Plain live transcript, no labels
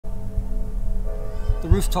the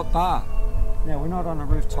rooftop bar. Now we're not on a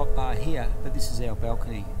rooftop bar here, but this is our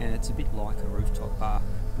balcony, and it's a bit like a rooftop bar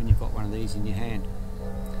when you've got one of these in your hand.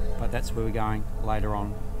 But that's where we're going later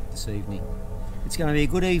on this evening. It's going to be a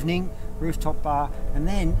good evening, rooftop bar, and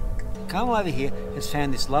then Carmel over here has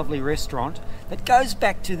found this lovely restaurant that goes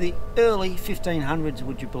back to the early 1500s,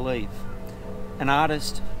 would you believe? An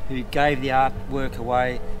artist who gave the artwork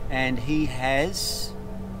away, and he has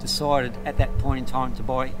decided at that point in time to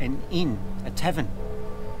buy an inn, a tavern,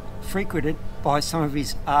 frequented by some of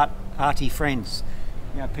his arty friends.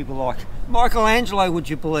 You know, people like Michelangelo, would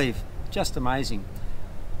you believe? Just amazing.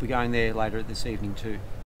 We're going there later this evening too.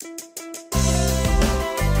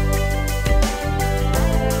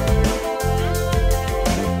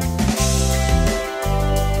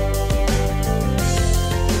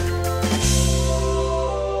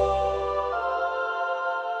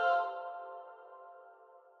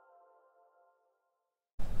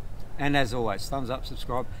 And as always, thumbs up,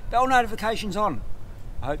 subscribe, bell notifications on.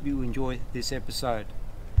 I hope you enjoy this episode.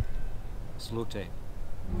 Salute.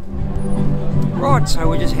 Right, so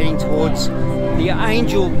we're just heading towards the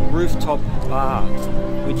Angel Rooftop Bar,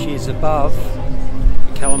 which is above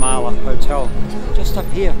the Calamala Hotel, just up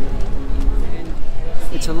here. And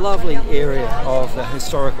it's a lovely area of the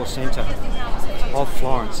historical centre of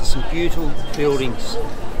Florence. There's some beautiful buildings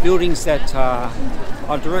that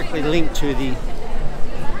are directly linked to the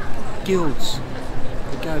guilds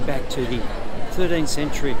that go back to the 13th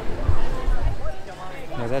century.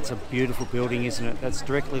 Now that's a beautiful building, isn't it? That's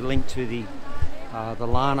directly linked to the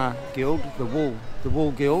Lana Guild, the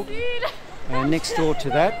Wool Guild. And next door to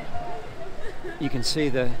that, you can see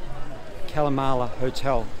the Calamala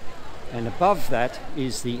Hotel. And above that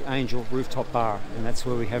is the Angel Rooftop Bar, and that's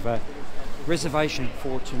where we have a reservation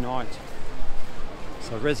for tonight.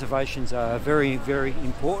 So reservations are very, very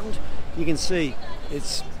important. You can see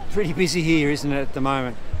it's pretty busy here, isn't it, at the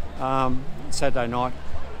moment? Saturday night,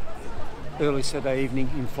 early Saturday evening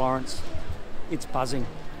in Florence. It's buzzing.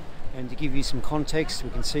 And to give you some context, we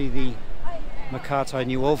can see the Mercato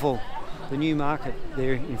Nuovo, the new market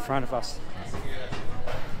there in front of us.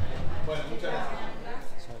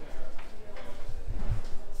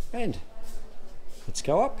 And let's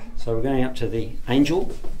go up. So we're going up to the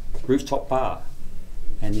Angel Rooftop Bar,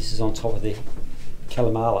 and this is on top of the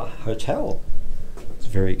Calamala Hotel. It's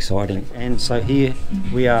very exciting. And so here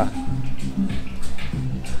we are.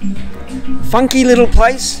 Funky little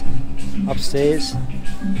place upstairs.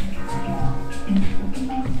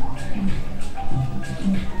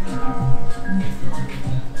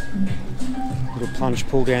 Little plunge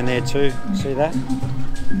pool down there too. See that?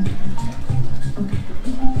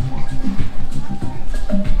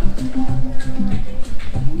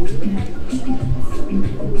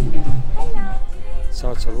 So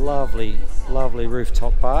it's a lovely, lovely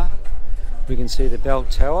rooftop bar. We can see the bell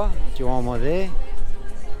tower, Duomo there.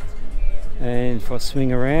 And if I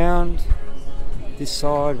swing around this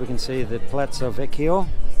side, we can see the Palazzo Vecchio.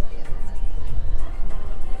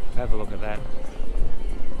 Have a look at that.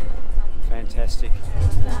 Fantastic.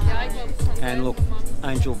 And look,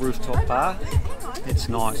 Angel Rooftop Bar. It's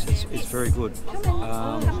nice, it's very good.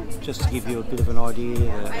 Just to give you a bit of an idea,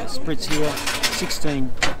 the spritz here, 16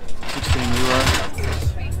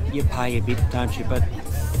 euro. You pay a bit, don't you? But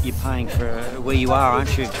you're paying for where you are,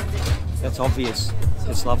 aren't you? That's obvious.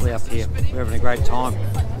 It's lovely up here. We're having a great time.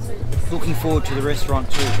 Looking forward to the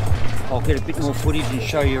restaurant too. I'll get a bit more footage and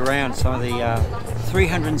show you around some of the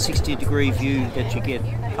 360-degree view that you get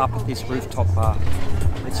up at this rooftop bar.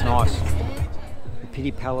 It's nice. The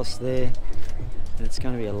Pitti Palace there, and it's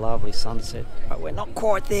going to be a lovely sunset. But we're not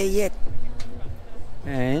quite there yet.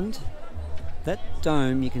 And that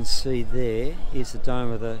dome you can see there is the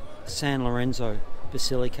dome of the San Lorenzo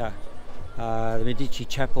Basilica, the Medici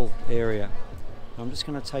Chapel area. I'm just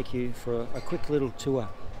going to take you for a quick little tour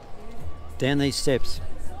down these steps.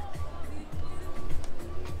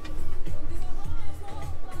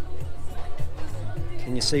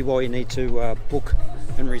 Can you see why you need to book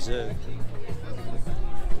and reserve?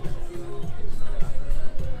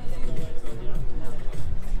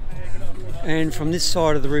 And from this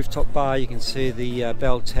side of the rooftop bar you can see the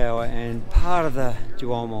bell tower and part of the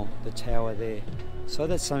Duomo, the tower there. So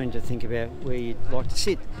that's something to think about where you'd like to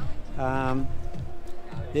sit.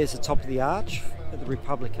 There's the top of the arch at the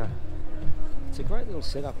Repubblica. It's a great little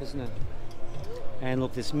setup, isn't it? And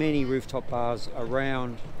look, there's many rooftop bars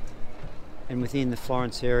around and within the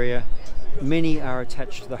Florence area. Many are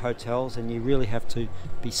attached to the hotels, and you really have to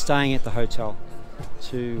be staying at the hotel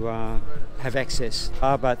to have access.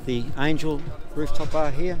 But the Angel Rooftop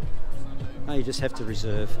Bar here, no, you just have to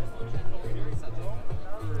reserve.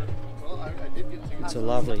 It's a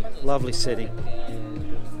lovely, lovely setting.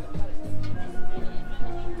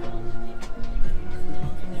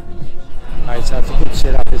 Hey, so it's a good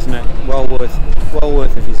setup, isn't it? Well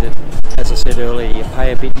worth a visit. As I said earlier, you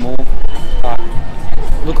pay a bit more, but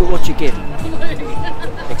look at what you get.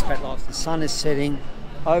 Expat Lifestyle. The sun is setting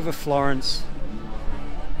over Florence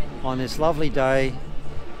on this lovely day.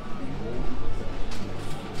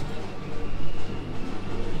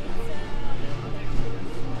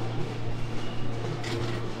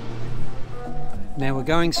 Now we're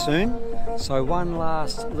going soon, so one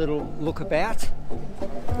last little look about.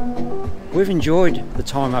 We've enjoyed the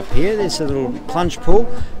time up here. There's a little plunge pool.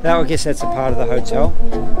 Now I guess that's a part of the hotel.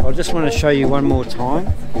 I just want to show you one more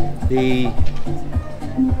time the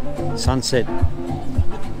sunset.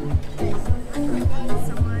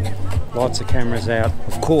 Lots of cameras out.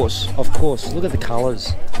 Of course, look at the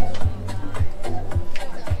colours.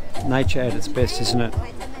 Nature at its best, isn't it?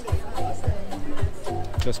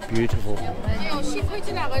 Just beautiful.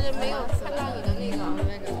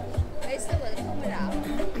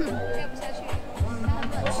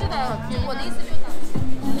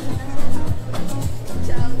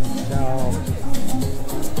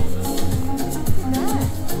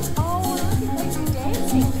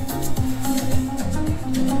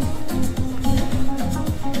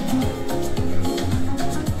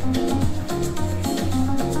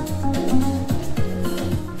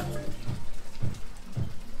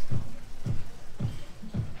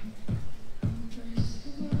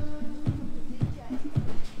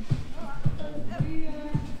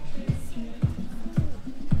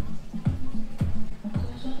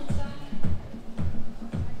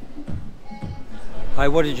 Hey,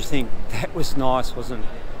 what did you think? That was nice, wasn't it?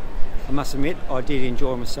 I must admit, I did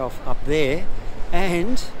enjoy myself up there.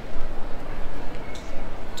 And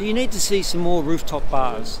do you need to see some more rooftop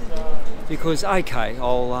bars? Because, okay,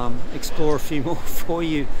 I'll explore a few more for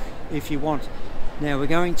you if you want. Now, we're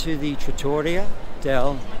going to the Trattoria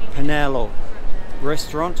del Pennello,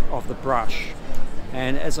 restaurant of the brush.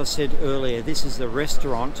 And as I said earlier, this is the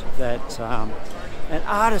restaurant that an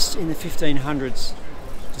artist in the 1500s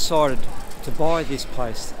decided to buy this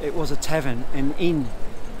place. It was a tavern, an inn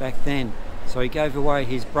back then. So he gave away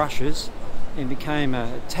his brushes and became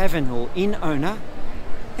a tavern or inn owner.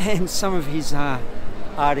 And some of his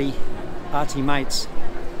arty mates,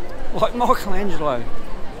 like Michelangelo,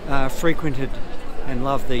 frequented and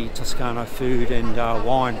loved the Toscano food and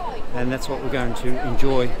wine. And that's what we're going to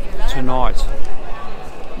enjoy tonight.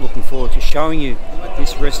 Looking forward to showing you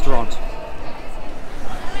this restaurant.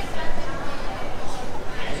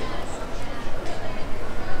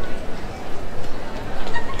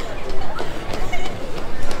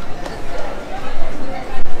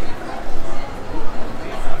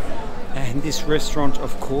 And this restaurant,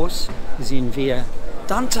 of course, is in Via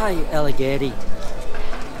Dante Alighieri.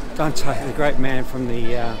 Dante, the great man from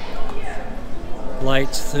the late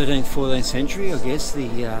 13th, 14th century, I guess, the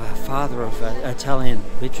father of Italian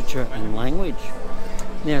literature and language.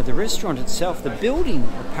 Now, the restaurant itself, the building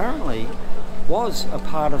apparently was a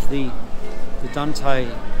part of the Dante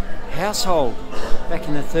household back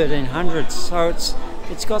in the 1300s. So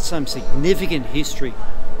it's got some significant history,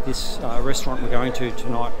 this restaurant we're going to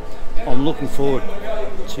tonight. I'm looking forward to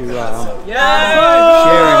sharing. Hey,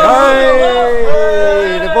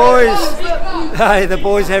 the boys! Hey, the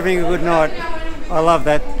boys having a good night. I love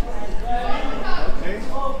that.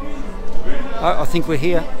 I think we're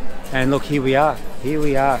here, and look, here we are. Here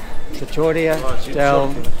we are, Trattoria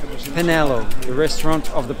del Pennello, the restaurant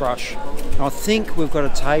of the brush. And I think we've got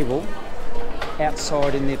a table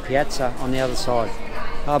outside in the piazza on the other side.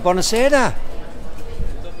 Buonasera.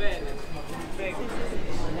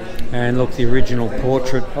 And look, the original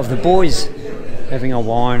portrait of the boys having a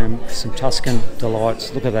wine and some Tuscan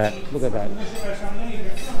delights. Look at that, look at that.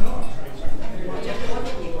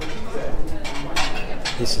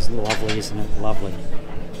 This is lovely, isn't it? Lovely.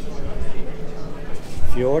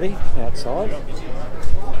 Fiori outside.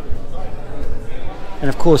 And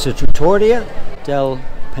of course the Trattoria del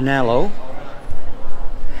Pennello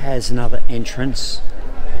has another entrance.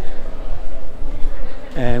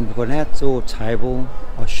 And we've got an outdoor table.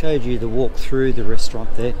 I showed you the walk through the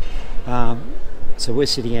restaurant there. So we're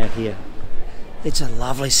sitting out here. It's a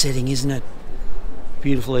lovely setting, isn't it?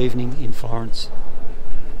 Beautiful evening in Florence.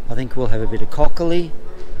 I think we'll have a bit of cocktail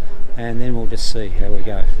and then we'll just see how we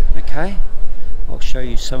go. Okay? I'll show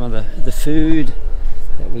you some of the food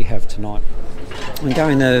that we have tonight. I'm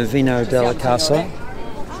going to Vino della Casa.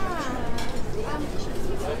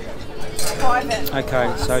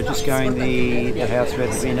 Okay, so just going the house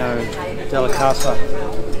red Vino della Casa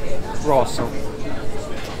Rosso,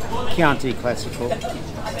 Chianti Classico.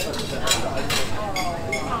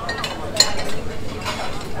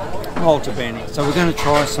 Molto bene. So we're going to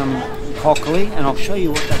try some cockles, and I'll show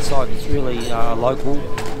you what that's like. It's really local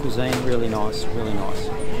cuisine, really nice, really nice.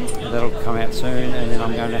 And that'll come out soon, and then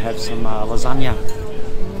I'm going to have some lasagna.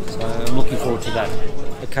 So I'm looking forward to that.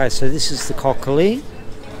 Okay, so this is the cockles.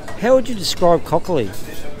 How would you describe cockles?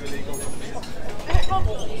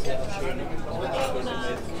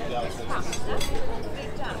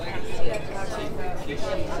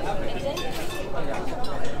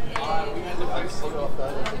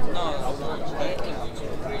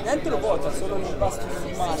 Dentro vuota, solo l'impasto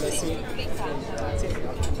normale, sì.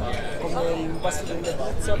 Come l'impasto di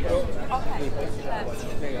pizza, però.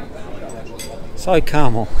 So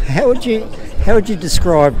Carmel, how would you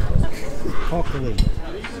describe cockles?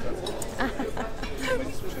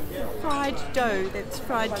 Fried dough. That's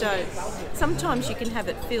fried dough. Sometimes you can have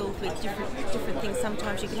it filled with different things.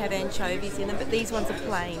 Sometimes you can have anchovies in them, but these ones are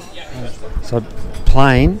plain. So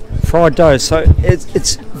plain fried dough. So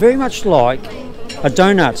it's very much like a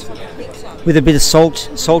donut with a bit of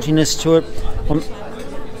saltiness to it.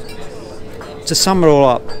 To sum it all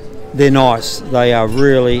up, they're nice. They are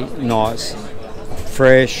really nice.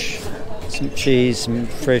 Fresh, some cheese, some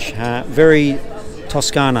fresh ham. Very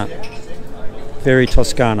Toscana. Very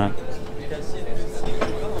Toscana.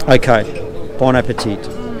 Okay, bon appetit.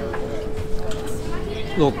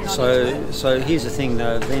 Look, so here's the thing,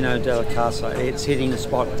 the Vino della Casa, it's hitting the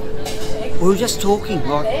spot. We were just talking,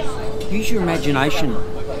 like, use your imagination.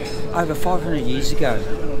 Over 500 years ago,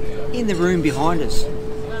 in the room behind us,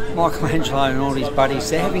 Michelangelo and all his buddies,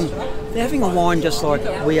 they're having a wine just like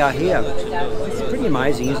we are here. It's pretty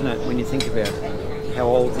amazing, isn't it, when you think about how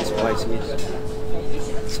old this place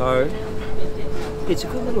is. So, it's a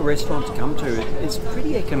good little restaurant to come to. It's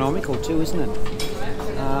pretty economical too, isn't it?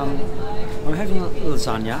 I'm having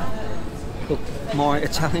lasagna. Look, my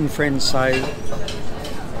Italian friends say,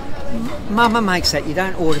 Mama makes that, you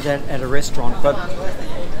don't order that at a restaurant, but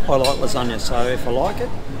I like lasagna, so if I like it,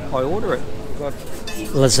 I order it. Got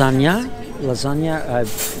lasagna,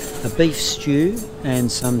 a beef stew and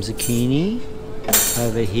some zucchini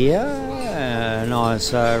over here, a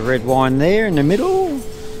nice red wine there in the middle,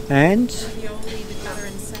 and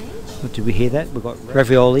what did we hear that? We've got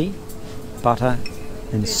ravioli, butter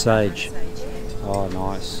and sage. Oh,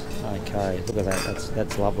 nice. Okay, look at that.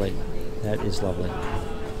 That's lovely. That is lovely.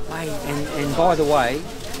 Hey, and by the way,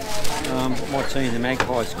 my team, the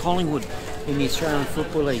Magpies, Collingwood in the Australian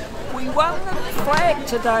Football League, we won the flag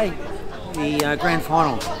today. The grand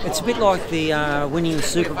final. It's a bit like the winning the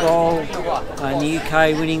Super Bowl in the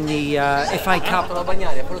UK, winning the FA Cup.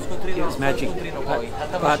 It was magic.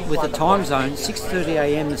 But with the time zone, 6:30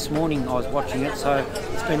 a.m. this morning I was watching it, so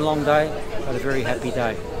it's been a long day, but a very happy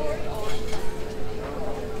day.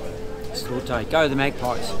 Salute. Go the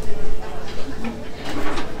Magpies.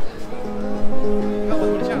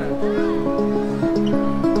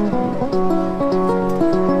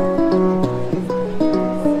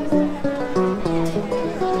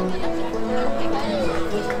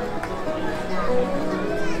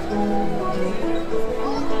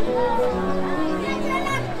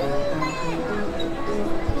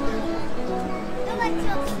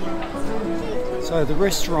 So the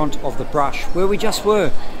restaurant of the Brush, where we just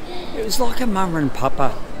were, it was like a mama and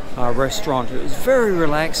papa restaurant. It was very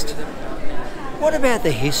relaxed. What about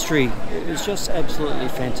the history? It was just absolutely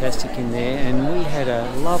fantastic in there, and we had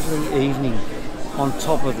a lovely evening on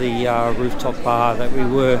top of the rooftop bar that we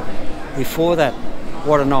were before that.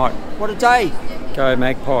 What a night, what a day. Go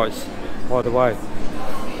Magpies, by the way.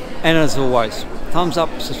 And as always, thumbs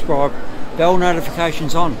up, subscribe, bell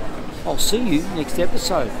notifications on. I'll see you next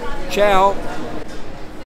episode. Ciao.